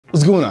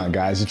What's going on,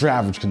 guys? It's your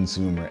average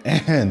consumer,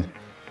 and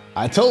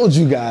I told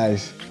you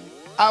guys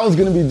I was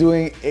gonna be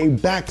doing a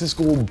back to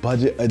school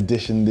budget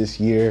edition this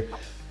year.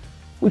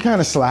 We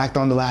kind of slacked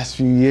on the last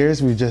few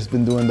years. We've just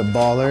been doing the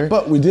baller,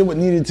 but we did what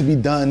needed to be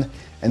done.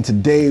 And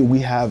today we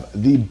have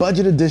the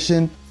budget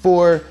edition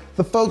for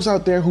the folks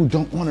out there who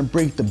don't want to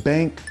break the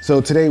bank. So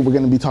today we're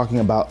gonna be talking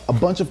about a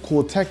bunch of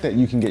cool tech that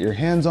you can get your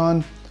hands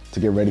on to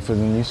get ready for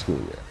the new school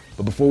year.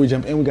 But before we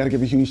jump in, we gotta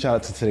give a huge shout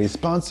out to today's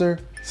sponsor,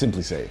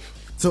 SimpliSafe.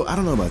 So I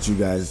don't know about you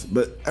guys,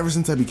 but ever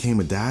since I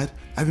became a dad,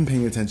 I've been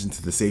paying attention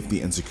to the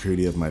safety and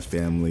security of my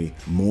family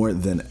more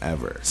than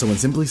ever. So when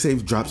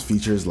SimpliSafe drops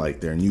features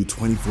like their new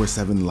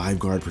 24/7 live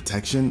guard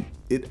protection,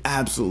 it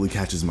absolutely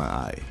catches my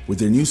eye. With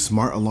their new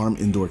smart alarm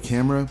indoor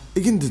camera,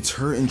 it can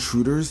deter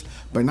intruders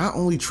by not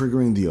only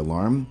triggering the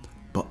alarm,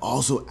 but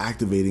also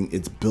activating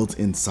its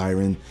built-in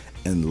siren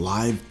and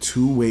live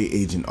two-way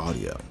agent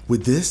audio.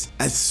 With this,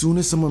 as soon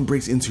as someone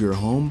breaks into your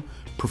home,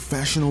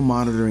 professional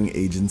monitoring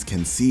agents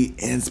can see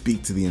and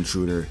speak to the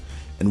intruder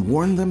and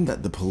warn them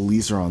that the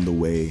police are on the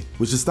way,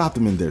 which will stop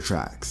them in their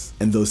tracks.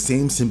 And those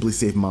same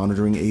SimpliSafe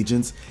monitoring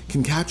agents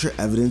can capture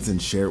evidence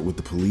and share it with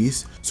the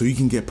police so you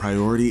can get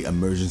priority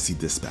emergency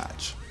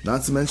dispatch.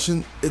 Not to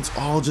mention, it's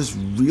all just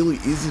really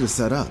easy to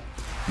set up.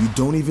 You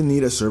don't even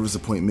need a service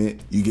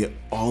appointment. You get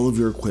all of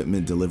your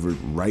equipment delivered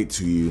right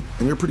to you,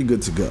 and you're pretty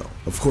good to go.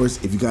 Of course,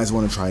 if you guys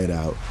want to try it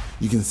out,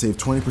 you can save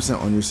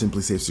 20% on your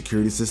SimpliSafe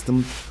security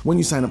system when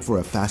you sign up for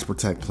a Fast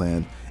Protect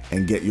plan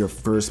and get your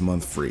first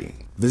month free.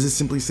 Visit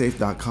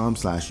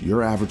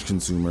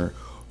simplisafe.com/UrAvgConsumer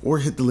or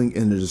hit the link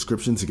in the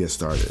description to get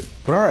started.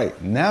 But all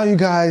right, now you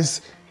guys,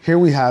 here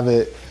we have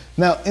it.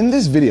 Now in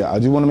this video, I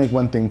do want to make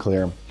one thing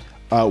clear.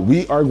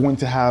 We are going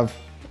to have,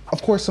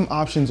 of course, some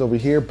options over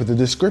here, but the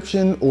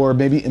description or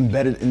maybe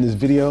embedded in this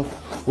video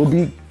will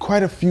be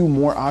quite a few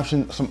more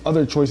options, some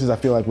other choices I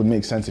feel like would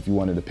make sense if you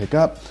wanted to pick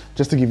up,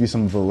 just to give you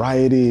some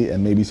variety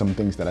and maybe some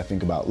things that I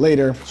think about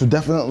later. So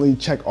definitely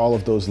check all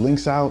of those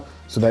links out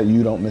so that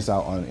you don't miss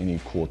out on any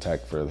cool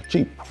tech for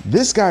cheap.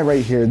 This guy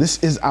right here, this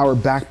is our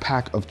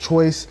backpack of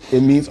choice.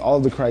 It meets all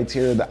of the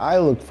criteria that I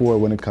look for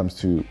when it comes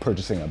to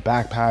purchasing a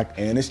backpack,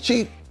 and it's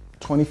cheap,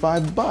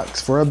 25 bucks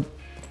for a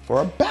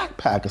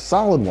backpack, a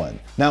solid one.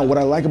 Now, what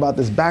I like about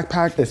this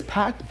backpack, it's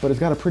packed, but it's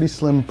got a pretty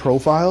slim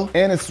profile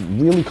and it's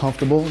really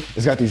comfortable.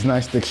 It's got these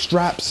nice thick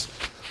straps.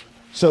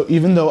 So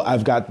even though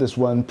I've got this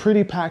one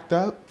pretty packed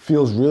up,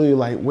 feels really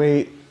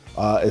lightweight,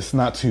 it's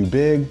not too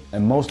big,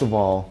 and most of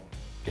all,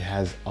 it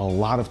has a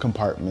lot of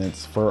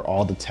compartments for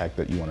all the tech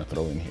that you want to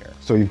throw in here.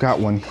 So you've got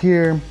one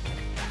here,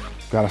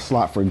 got a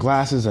slot for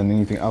glasses and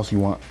anything else you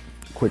want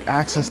quick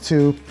access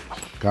to.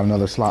 Got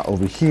another slot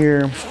over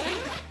here.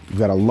 You've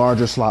got a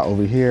larger slot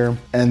over here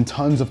and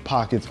tons of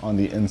pockets on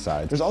the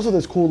inside. There's also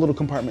this cool little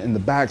compartment in the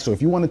back. So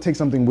if you want to take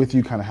something with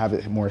you, kind of have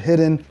it more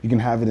hidden, you can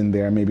have it in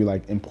there, maybe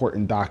like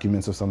important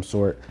documents of some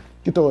sort.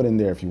 You can throw it in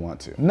there if you want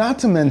to. Not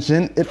to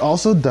mention, it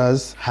also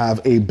does have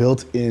a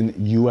built-in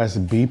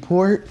USB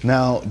port.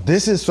 Now,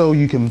 this is so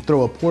you can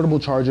throw a portable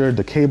charger.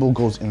 The cable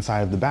goes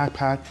inside of the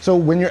backpack. So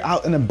when you're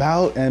out and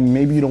about and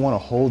maybe you don't want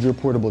to hold your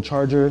portable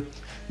charger,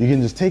 you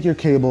can just take your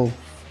cable,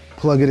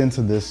 plug it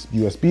into this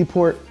USB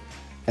port,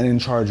 and then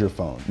charge your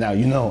phone. Now,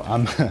 you know,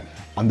 I'm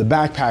the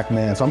backpack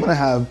man, so I'm gonna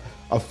have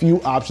a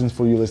few options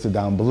for you listed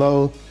down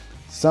below.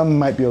 Some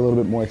might be a little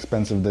bit more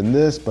expensive than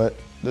this, but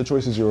the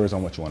choice is yours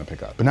on what you wanna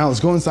pick up. But now let's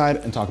go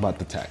inside and talk about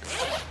the tech.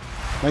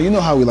 Now, you know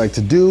how we like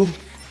to do.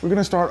 We're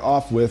gonna start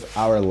off with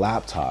our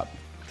laptop.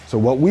 So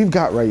what we've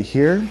got right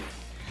here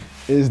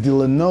is the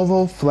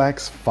Lenovo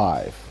Flex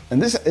 5.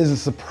 And this is a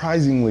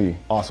surprisingly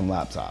awesome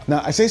laptop.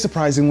 Now, I say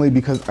surprisingly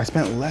because I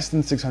spent less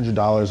than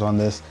 $600 on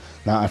this.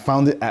 Now, I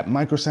found it at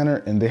Micro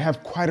Center and they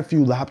have quite a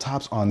few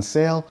laptops on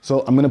sale.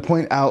 So I'm gonna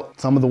point out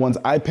some of the ones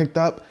I picked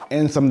up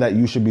and some that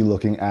you should be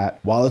looking at.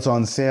 While it's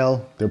on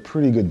sale, they're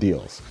pretty good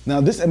deals.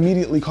 Now, this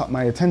immediately caught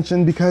my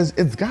attention because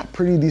it's got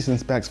pretty decent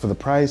specs for the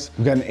price.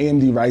 We've got an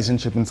AMD Ryzen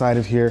chip inside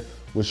of here,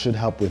 which should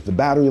help with the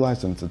battery life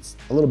since it's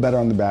a little better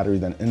on the battery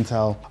than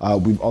Intel.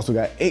 We've also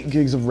got 8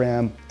 gigs of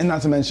RAM, and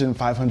not to mention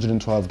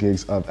 512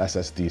 gigs of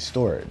SSD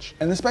storage.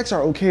 And the specs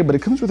are okay, but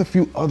it comes with a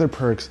few other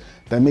perks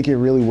that make it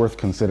really worth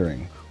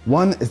considering.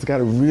 One, it's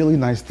got a really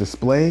nice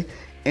display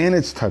and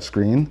it's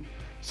touchscreen.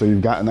 So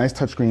you've got a nice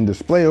touchscreen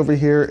display over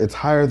here. It's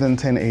higher than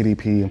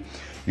 1080p.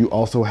 You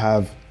also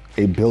have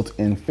a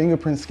built-in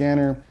fingerprint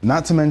scanner.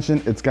 Not to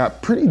mention, it's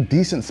got pretty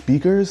decent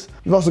speakers.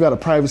 You've also got a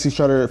privacy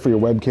shutter for your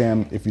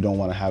webcam if you don't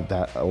want to have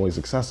that always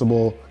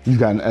accessible. You've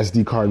got an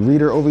SD card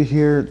reader over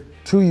here,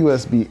 2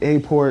 USB-A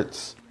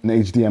ports, an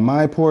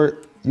HDMI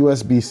port,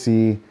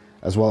 USB-C,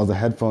 as well as a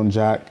headphone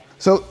jack.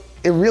 So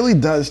it really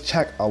does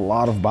check a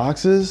lot of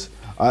boxes,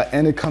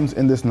 and it comes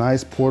in this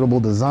nice portable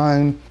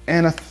design.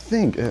 And I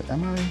think,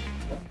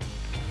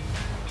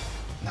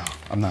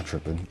 I'm not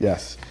tripping.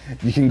 Yes,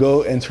 you can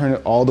go and turn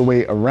it all the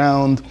way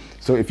around.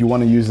 So if you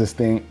want to use this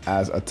thing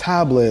as a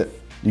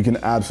tablet, you can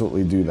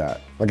absolutely do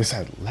that. Like I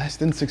said, less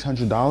than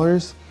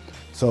 $600.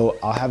 So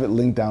I'll have it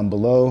linked down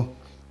below.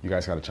 You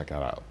guys got to check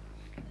that out.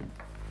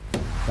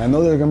 And I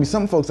know there are going to be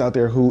some folks out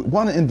there who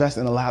want to invest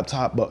in a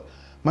laptop, but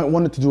might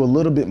want it to do a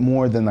little bit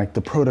more than like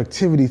the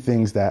productivity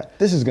things that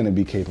this is gonna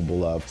be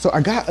capable of. So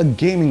I got a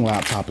gaming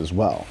laptop as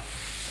well.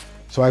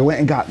 So I went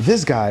and got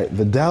this guy,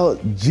 the Dell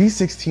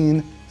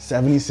G16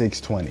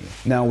 7620.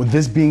 Now with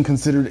this being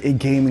considered a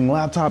gaming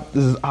laptop,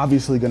 this is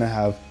obviously gonna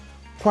have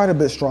quite a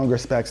bit stronger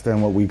specs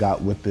than what we got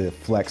with the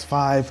Flex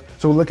 5.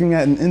 So we're looking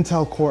at an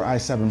Intel Core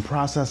i7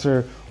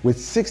 processor with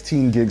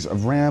 16 gigs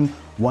of RAM,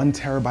 1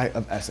 terabyte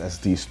of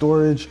SSD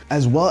storage,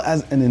 as well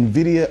as an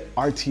NVIDIA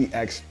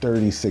RTX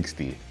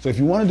 3060. So if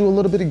you wanna do a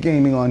little bit of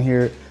gaming on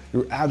here,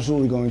 you're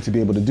absolutely going to be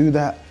able to do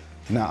that.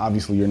 Now,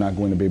 obviously you're not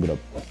going to be able to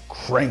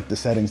crank the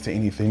settings to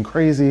anything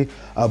crazy,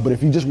 but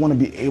if you just wanna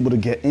be able to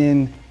get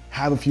in,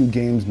 have a few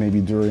games maybe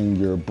during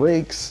your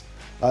breaks,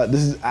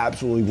 this is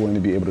absolutely going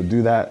to be able to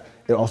do that.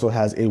 It also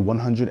has a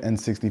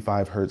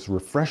 165 hertz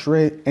refresh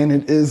rate, and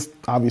it is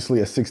obviously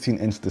a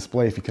 16-inch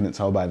display if you couldn't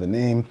tell by the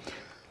name.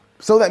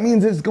 So that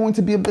means it's going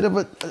to be a bit of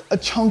a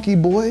chunky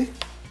boy.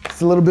 It's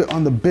a little bit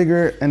on the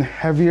bigger and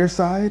heavier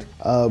side,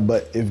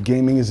 but if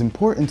gaming is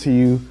important to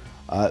you,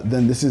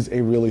 then this is a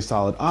really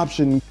solid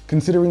option,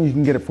 considering you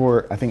can get it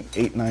for, I think,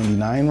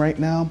 $899 right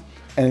now,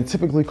 and it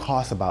typically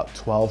costs about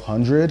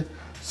 $1,200.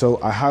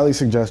 So I highly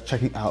suggest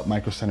checking out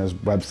Micro Center's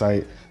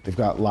website. They've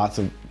got lots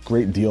of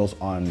great deals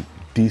on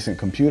decent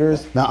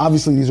computers. Now,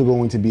 obviously these are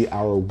going to be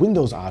our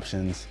Windows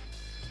options,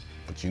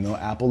 but you know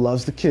Apple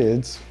loves the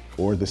kids,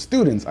 or the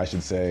students, I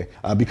should say,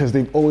 because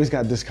they've always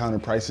got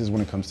discounted prices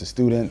when it comes to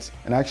students.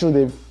 And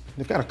actually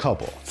they've got a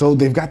couple. So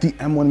they've got the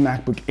M1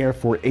 MacBook Air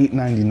for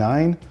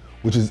 $899,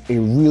 which is a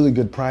really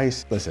good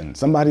price. Listen,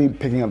 somebody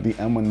picking up the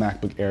M1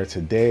 MacBook Air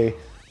today,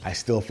 I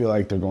still feel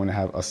like they're going to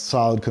have a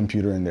solid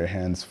computer in their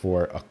hands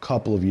for a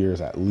couple of years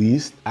at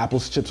least.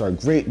 Apple's chips are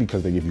great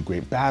because they give you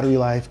great battery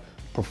life,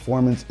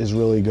 performance is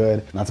really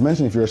good. Not to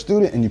mention, if you're a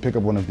student and you pick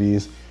up one of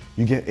these,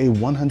 you get a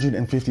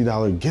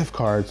 $150 gift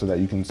card so that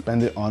you can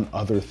spend it on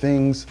other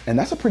things. And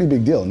that's a pretty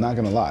big deal, not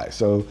gonna lie.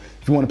 So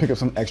if you wanna pick up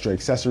some extra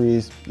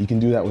accessories, you can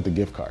do that with the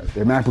gift card.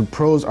 Their MacBook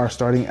Pros are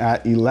starting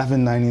at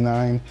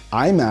 $1199,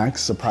 iMacs,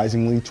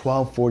 surprisingly,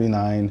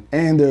 $1249,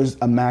 and there's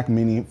a Mac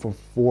Mini for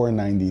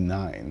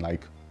 $499.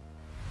 Like,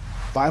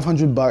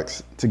 500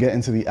 bucks to get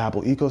into the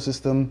Apple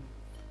ecosystem.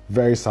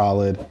 Very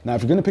solid. Now,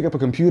 if you're gonna pick up a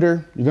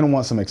computer, you're gonna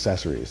want some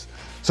accessories.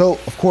 So,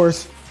 of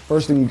course,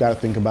 first thing you gotta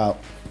think about,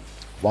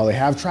 while they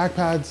have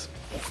trackpads,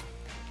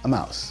 a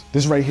mouse.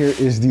 This right here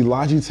is the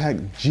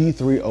Logitech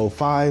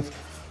G305,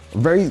 a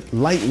very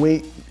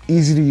lightweight,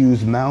 easy to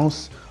use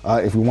mouse.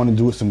 If you wanna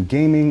do some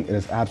gaming, it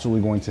is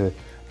absolutely going to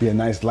be a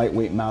nice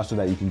lightweight mouse so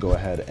that you can go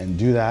ahead and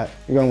do that.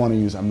 You're gonna wanna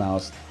use a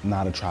mouse,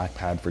 not a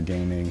trackpad for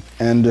gaming.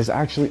 And there's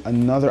actually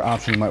another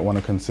option you might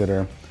wanna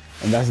consider,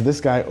 and that's this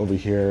guy over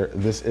here.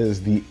 This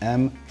is the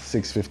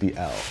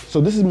M650L.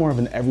 So this is more of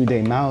an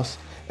everyday mouse.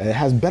 It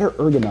has better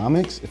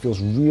ergonomics. It feels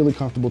really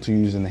comfortable to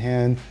use in the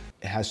hand.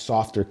 It has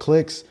softer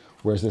clicks,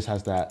 whereas this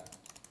has that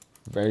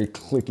very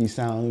clicky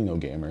sound, you know,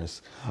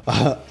 gamers.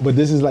 But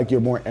this is like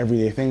your more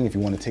everyday thing. If you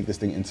want to take this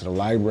thing into the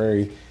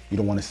library, you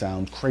don't want to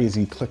sound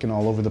crazy clicking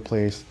all over the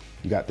place,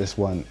 you got this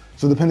one.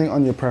 So depending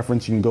on your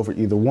preference, you can go for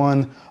either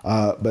one,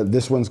 but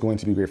this one's going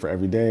to be great for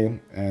every day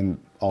and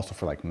also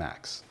for like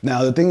Macs.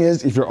 Now, the thing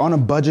is, if you're on a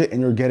budget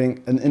and you're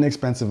getting an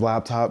inexpensive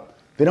laptop,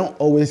 they don't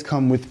always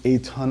come with a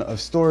ton of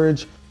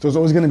storage. So it's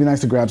always gonna be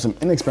nice to grab some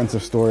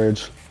inexpensive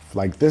storage,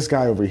 like this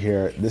guy over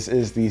here. This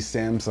is the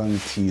Samsung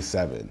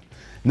T7.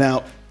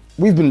 Now,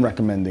 we've been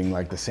recommending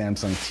like the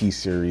Samsung T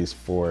series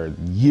for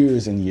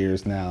years and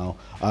years now.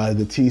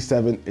 The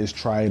T7 is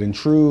tried and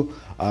true.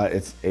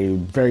 It's a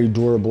very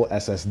durable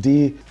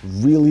SSD,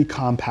 really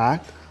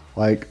compact.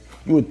 Like,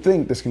 you would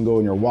think this can go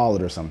in your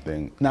wallet or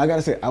something. Now I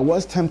gotta say, I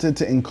was tempted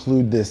to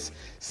include this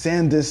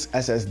SanDisk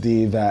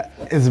SSD that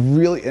is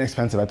really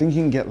inexpensive. I think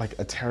you can get like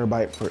a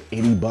terabyte for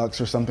 80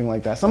 bucks or something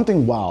like that.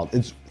 Something wild.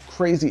 It's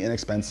crazy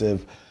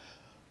inexpensive.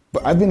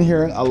 But I've been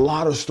hearing a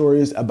lot of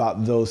stories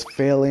about those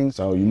failing,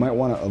 so you might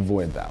wanna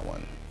avoid that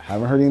one. I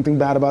haven't heard anything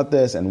bad about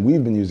this, and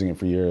we've been using it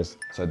for years,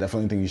 so I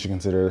definitely think you should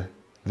consider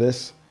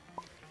this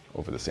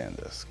over the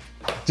SanDisk.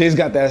 Jay's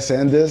got that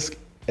SanDisk,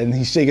 and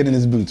he's shaking in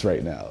his boots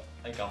right now.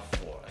 I got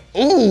 4.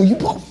 Oh, you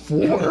bought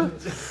 4?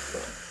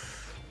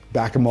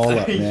 Back them all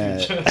up, man.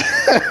 So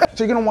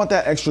you're gonna want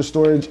that extra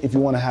storage if you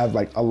wanna have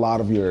like a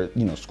lot of your,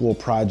 school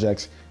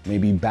projects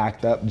maybe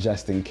backed up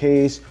just in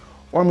case,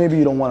 or maybe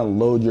you don't wanna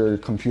load your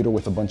computer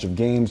with a bunch of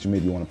games, you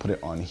maybe wanna put it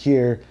on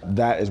here.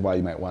 That is why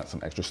you might want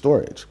some extra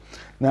storage.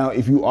 Now,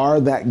 if you are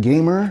that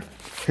gamer,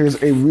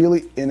 here's a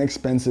really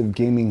inexpensive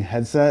gaming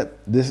headset.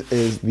 This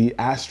is the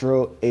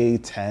Astro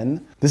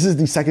A10. This is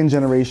the 2nd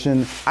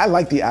generation. I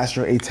like the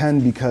Astro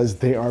A10 because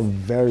they are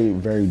very,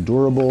 very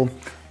durable.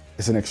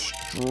 It's an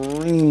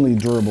extremely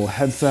durable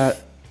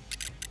headset.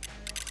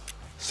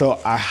 So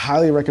I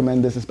highly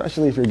recommend this,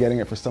 especially if you're getting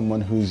it for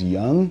someone who's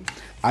young.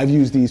 I've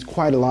used these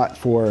quite a lot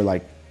for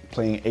like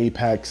playing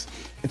Apex.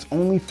 It's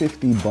only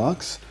 50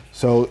 bucks,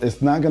 so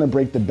it's not gonna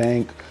break the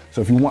bank.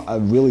 So if you want a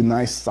really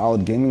nice,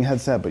 solid gaming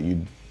headset, but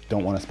you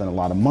don't wanna spend a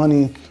lot of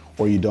money,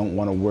 or you don't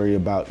wanna worry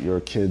about your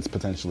kids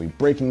potentially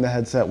breaking the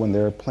headset when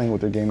they're playing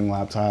with their gaming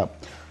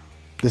laptop,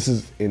 this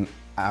is an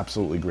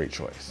absolutely great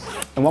choice.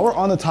 And while we're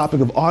on the topic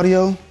of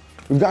audio,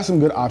 we've got some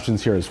good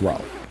options here as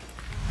well.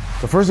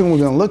 The first thing we're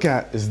gonna look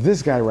at is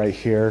this guy right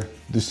here,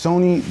 the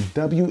Sony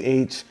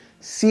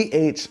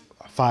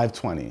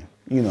WH-CH520.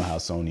 You know how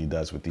Sony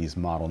does with these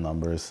model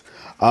numbers.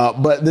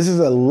 But this is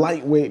a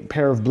lightweight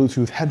pair of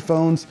Bluetooth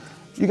headphones.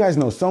 You guys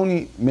know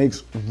Sony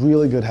makes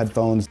really good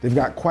headphones. They've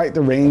got quite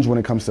the range when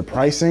it comes to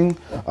pricing.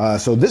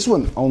 So this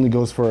one only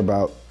goes for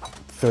about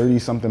 30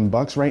 something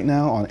bucks right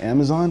now on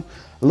Amazon.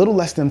 A little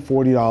less than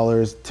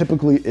 $40.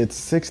 Typically it's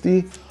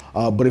 60.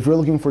 But if you're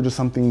looking for just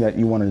something that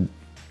you want to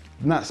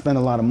not spend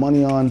a lot of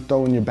money on,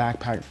 throw in your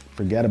backpack,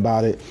 forget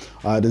about it.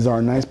 These are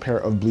a nice pair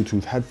of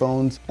Bluetooth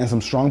headphones. And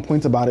some strong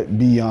points about it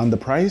beyond the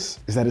price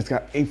is that it's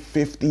got a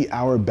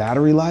 50-hour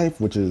battery life,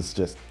 which is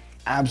just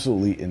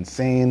absolutely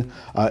insane.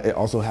 It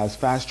also has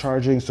fast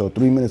charging, so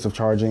 3 minutes of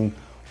charging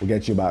will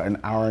get you about an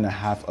hour and a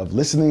half of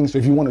listening. So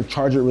if you want to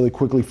charge it really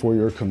quickly for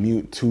your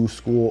commute to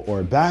school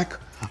or back,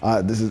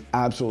 this is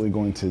absolutely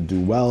going to do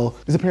well.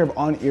 It's a pair of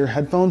on-ear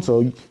headphones, so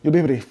you'll be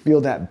able to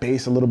feel that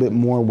bass a little bit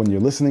more when you're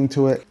listening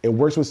to it. It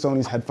works with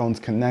Sony's Headphones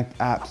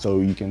Connect app, so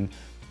you can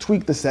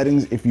tweak the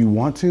settings if you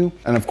want to.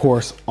 And of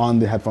course, on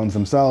the headphones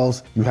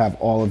themselves, you have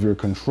all of your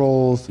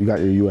controls. You got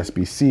your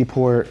USB-C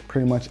port,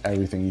 pretty much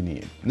everything you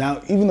need.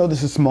 Now, even though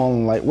this is small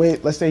and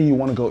lightweight, let's say you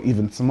want to go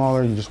even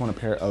smaller, you just want a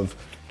pair of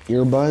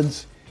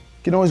earbuds.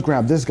 You can always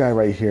grab this guy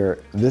right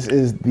here. This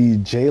is the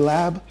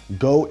JLab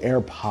Go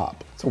Air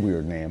Pop. It's a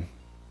weird name.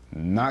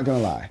 Not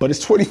gonna lie, but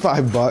it's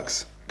 25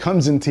 bucks,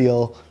 comes in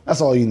teal.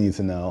 That's all you need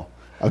to know.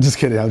 I'm just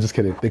kidding.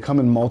 They come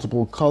in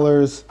multiple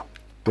colors.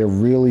 They're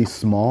really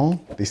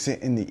small. They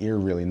sit in the ear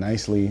really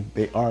nicely.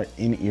 They are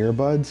in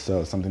earbuds,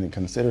 so something to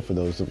consider for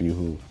those of you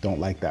who don't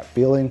like that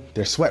feeling.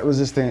 They're sweat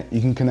resistant.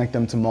 You can connect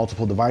them to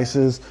multiple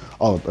devices.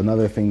 Oh,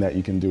 another thing that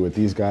you can do with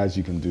these guys,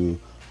 you can do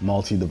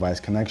multi-device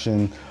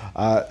connection.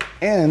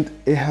 And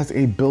it has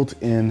a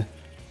built-in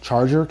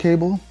charger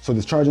cable. So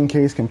this charging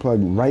case can plug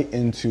right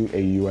into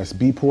a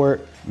USB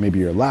port, maybe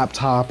your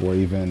laptop or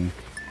even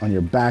on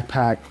your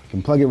backpack. You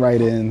can plug it right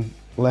in,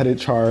 let it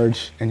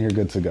charge, and you're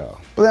good to go.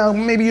 But now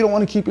maybe you don't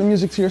want to keep your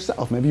music to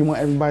yourself. Maybe you want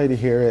everybody to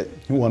hear it.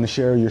 You want to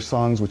share your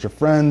songs with your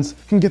friends.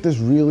 You can get this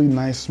really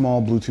nice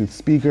small Bluetooth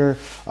speaker.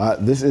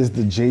 This is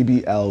the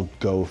JBL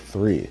Go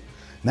 3.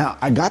 Now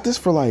I got this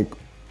for like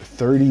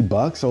 30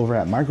 bucks over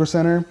at Micro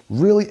Center.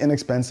 Really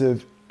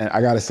inexpensive. And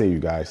I gotta say, you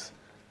guys,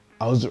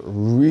 I was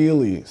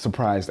really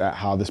surprised at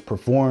how this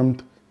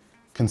performed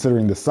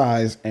considering the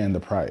size and the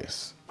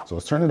price. So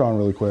let's turn it on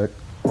really quick.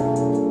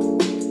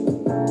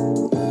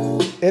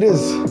 It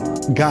is,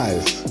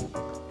 guys,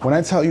 when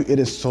I tell you it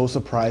is so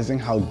surprising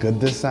how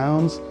good this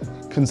sounds,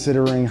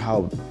 considering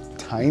how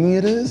tiny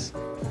it is,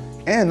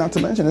 and not to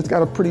mention it's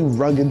got a pretty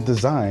rugged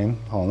design.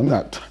 Hold on, let me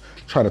not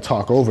try to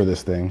talk over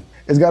this thing.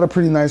 It's got a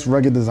pretty nice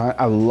rugged design.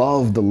 I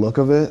love the look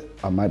of it.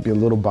 I might be a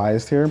little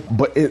biased here,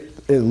 but it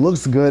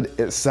looks good,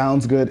 it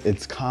sounds good,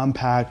 it's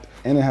compact,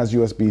 and it has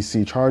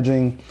USB-C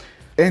charging,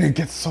 and it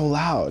gets so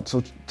loud.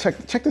 So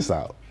check this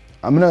out.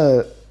 I'm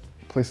gonna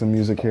play some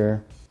music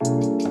here.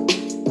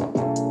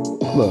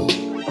 Look,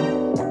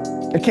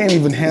 it can't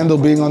even handle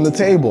being on the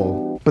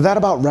table. But that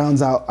about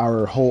rounds out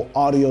our whole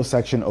audio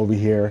section over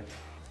here.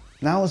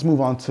 Now let's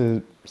move on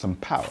to some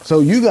power.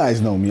 So you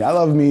guys know me, I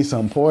love me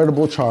some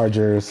portable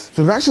chargers.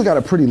 So we've actually got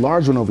a pretty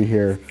large one over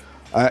here,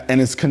 and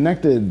it's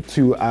connected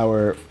to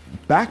our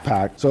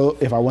backpack. So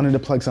if I wanted to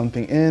plug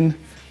something in,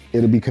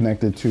 it'll be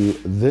connected to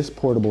this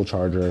portable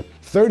charger.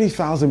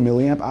 30,000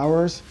 milliamp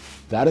hours,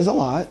 that is a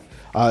lot.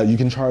 You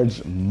can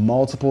charge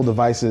multiple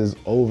devices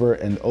over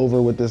and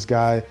over with this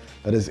guy.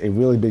 That is a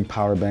really big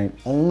power bank,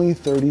 only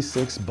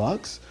 36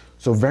 bucks.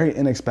 So very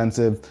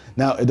inexpensive.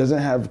 Now it doesn't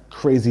have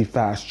crazy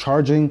fast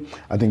charging.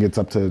 I think it's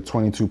up to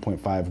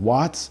 22.5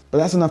 watts, but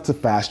that's enough to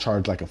fast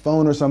charge like a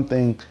phone or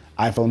something.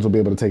 iPhones will be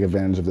able to take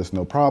advantage of this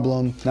no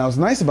problem. Now what's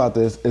nice about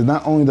this is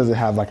not only does it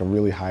have like a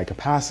really high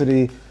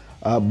capacity,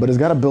 but it's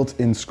got a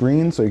built-in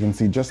screen so you can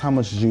see just how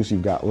much juice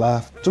you've got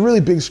left. It's a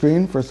really big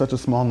screen for such a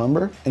small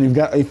number. And you've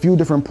got a few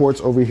different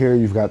ports over here.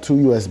 You've got two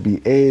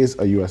USB-A's,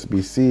 a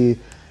USB-C,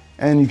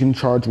 and you can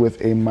charge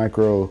with a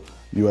micro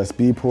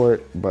USB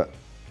port, but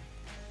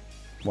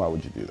why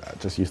would you do that?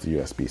 Just use the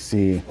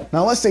USB-C.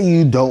 Now let's say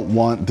you don't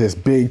want this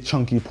big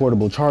chunky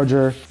portable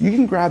charger. You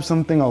can grab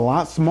something a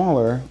lot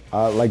smaller,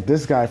 like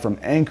this guy from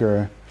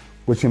Anker,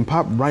 which can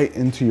pop right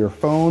into your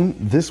phone.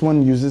 This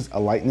one uses a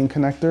lightning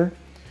connector.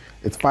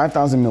 It's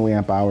 5,000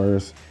 milliamp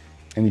hours,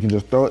 and you can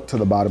just throw it to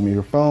the bottom of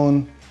your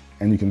phone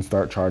and you can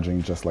start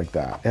charging just like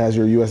that. It has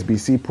your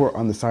USB-C port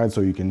on the side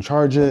so you can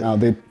charge it. Now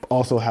they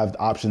also have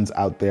options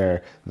out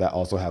there that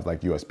also have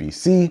like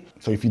USB-C.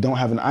 So if you don't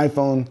have an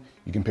iPhone,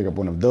 you can pick up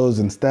one of those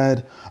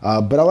instead.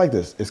 But I like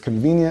this, it's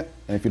convenient.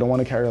 And if you don't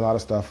want to carry a lot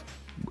of stuff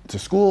to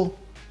school,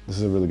 this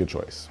is a really good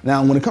choice.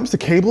 Now, when it comes to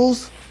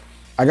cables,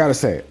 I gotta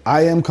say,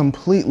 I am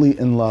completely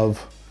in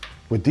love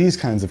with these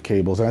kinds of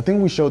cables. And I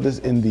think we showed this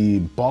in the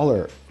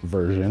baller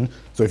version.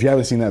 So if you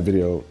haven't seen that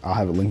video, I'll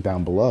have it linked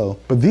down below.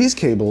 But these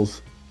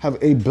cables have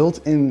a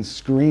built-in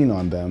screen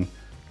on them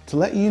to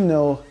let you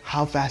know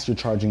how fast you're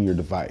charging your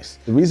device.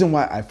 The reason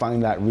why I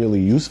find that really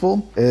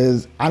useful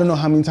is I don't know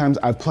how many times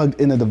I've plugged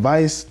in a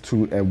device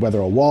to whether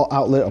a wall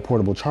outlet, a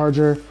portable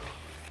charger,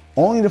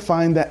 only to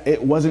find that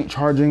it wasn't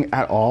charging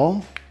at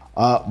all.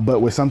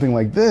 But with something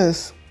like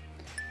this,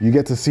 you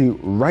get to see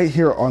right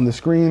here on the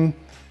screen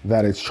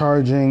that it's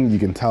charging. You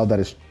can tell that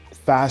it's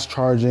fast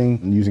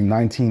charging using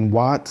 19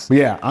 watts. But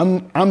yeah,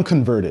 I'm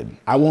converted.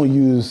 I won't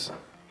use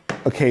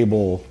a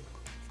cable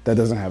that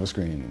doesn't have a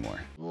screen anymore.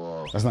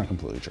 Whoa. That's not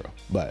completely true,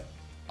 but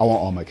I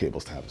want all my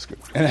cables to have a screen.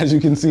 And as you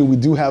can see, we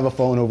do have a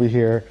phone over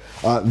here.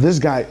 This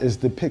guy is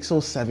the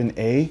Pixel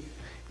 7a.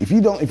 If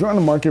you're on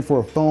the market for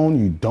a phone,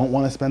 you don't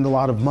want to spend a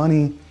lot of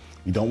money,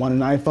 you don't want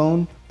an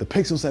iPhone, the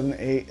Pixel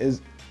 7a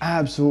is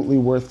absolutely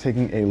worth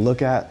taking a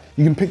look at.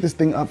 You can pick this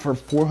thing up for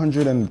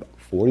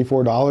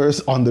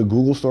 $444 on the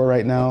Google store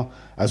right now,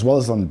 as well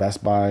as on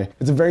Best Buy.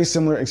 It's a very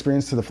similar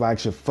experience to the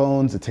flagship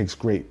phones. It takes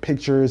great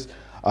pictures.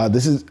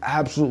 This is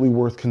absolutely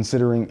worth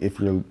considering if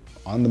you're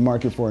on the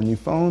market for a new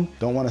phone,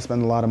 don't want to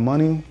spend a lot of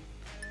money.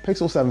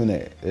 Pixel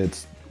 7a,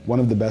 it's one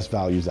of the best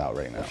values out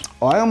right now.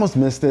 Oh, I almost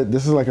missed it.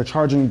 This is like a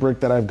charging brick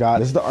that I've got.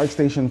 This is the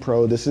ArcStation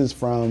Pro. This is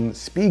from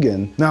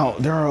Spigen. Now,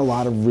 there are a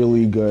lot of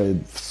really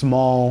good,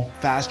 small,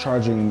 fast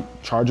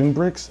charging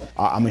bricks.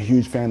 I'm a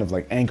huge fan of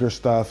like Anker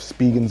stuff.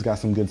 Spigen's got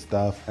some good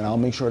stuff, and I'll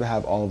make sure to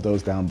have all of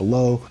those down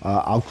below.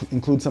 I'll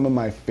include some of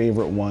my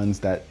favorite ones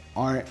that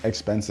aren't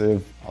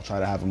expensive. I'll try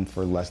to have them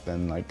for less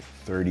than like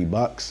 30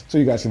 bucks so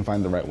you guys can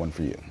find the right one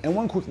for you. And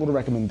one quick little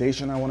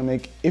recommendation I want to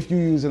make, if you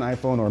use an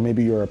iPhone or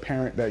maybe you're a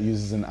parent that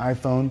uses an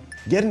iPhone,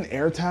 get an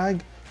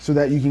AirTag so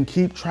that you can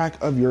keep track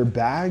of your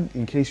bag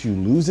in case you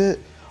lose it.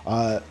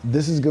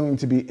 This is going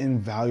to be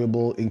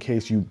invaluable in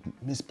case you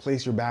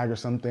misplace your bag or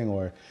something,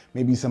 or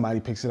maybe somebody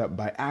picks it up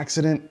by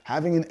accident.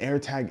 Having an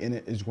AirTag in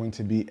it is going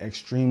to be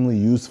extremely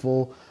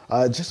useful,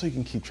 just so you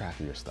can keep track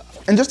of your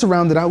stuff. And just to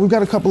round it out, we've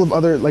got a couple of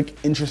other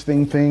like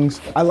interesting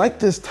things. I like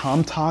this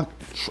TomTalk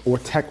or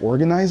Tech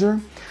Organizer.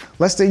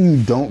 Let's say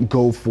you don't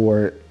go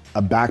for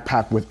a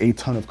backpack with a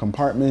ton of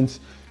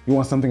compartments. You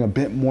want something a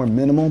bit more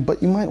minimal,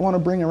 but you might want to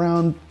bring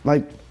around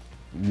like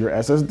your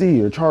SSD,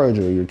 your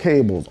charger, your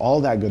cables,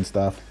 all that good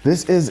stuff.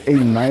 This is a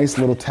nice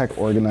little tech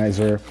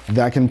organizer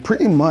that can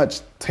pretty much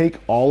take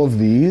all of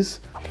these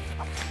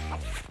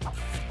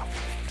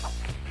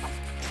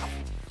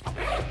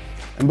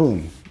and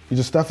boom, you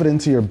just stuff it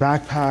into your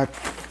backpack.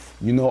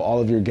 You know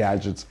all of your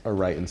gadgets are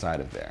right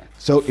inside of there.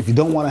 So if you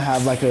don't want to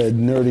have like a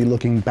nerdy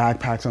looking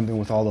backpack, something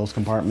with all those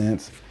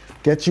compartments,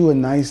 get you a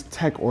nice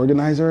tech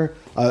organizer.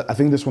 I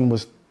think this one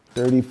was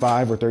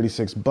 35 or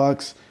 36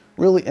 bucks.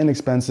 Really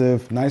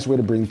inexpensive, nice way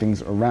to bring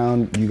things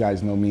around. You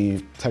guys know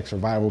me, tech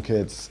survival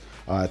kits,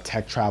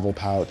 tech travel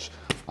pouch.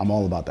 I'm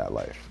all about that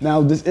life.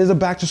 Now, this is a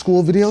back to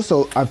school video,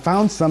 so I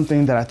found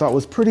something that I thought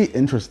was pretty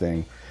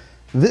interesting.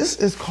 This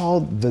is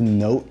called the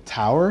Note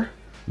Tower.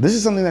 This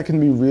is something that can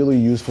be really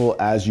useful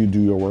as you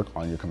do your work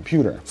on your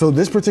computer. So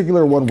this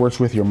particular one works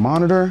with your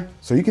monitor.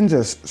 So you can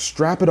just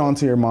strap it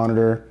onto your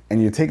monitor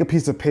and you take a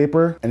piece of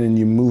paper and then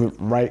you move it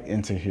right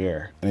into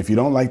here. And if you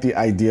don't like the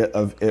idea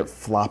of it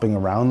flopping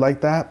around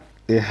like that,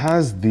 it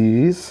has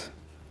these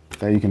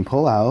that you can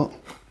pull out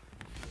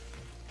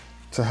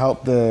to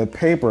help the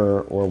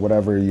paper or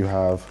whatever you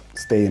have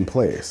stay in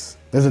place.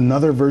 There's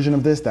another version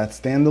of this that's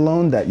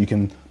standalone that you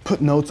can put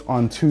notes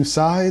on two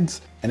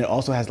sides, and it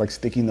also has like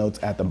sticky notes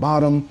at the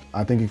bottom.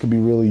 I think it could be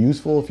really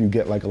useful if you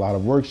get like a lot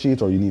of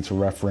worksheets or you need to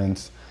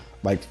reference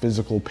like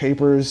physical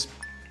papers.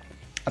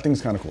 I think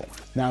it's kind of cool.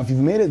 Now, if you've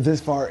made it this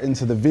far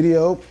into the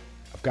video,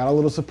 I've got a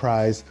little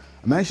surprise.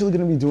 I'm actually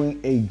gonna be doing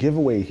a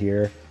giveaway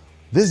here.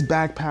 This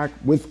backpack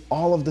with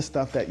all of the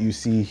stuff that you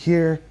see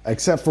here,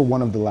 except for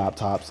one of the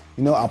laptops.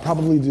 You know, I'll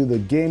probably do the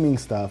gaming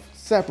stuff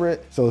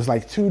separate. So it's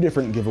like two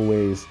different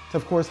giveaways to,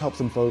 of course, help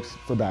some folks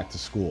for back to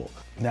school.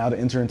 Now to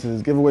enter into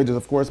this giveaway, just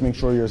of course, make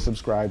sure you're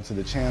subscribed to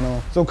the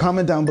channel. So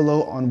comment down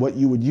below on what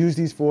you would use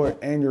these for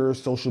and your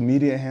social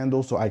media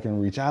handle so I can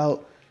reach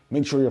out.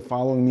 Make sure you're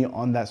following me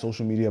on that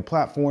social media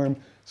platform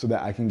so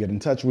that I can get in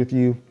touch with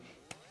you.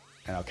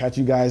 And I'll catch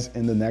you guys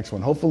in the next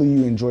one. Hopefully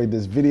you enjoyed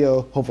this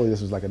video. Hopefully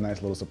this was like a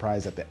nice little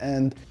surprise at the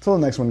end. Till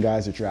the next one,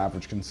 guys, it's your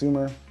average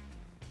consumer.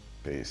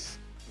 Peace.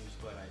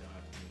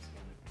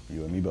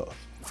 You and me both.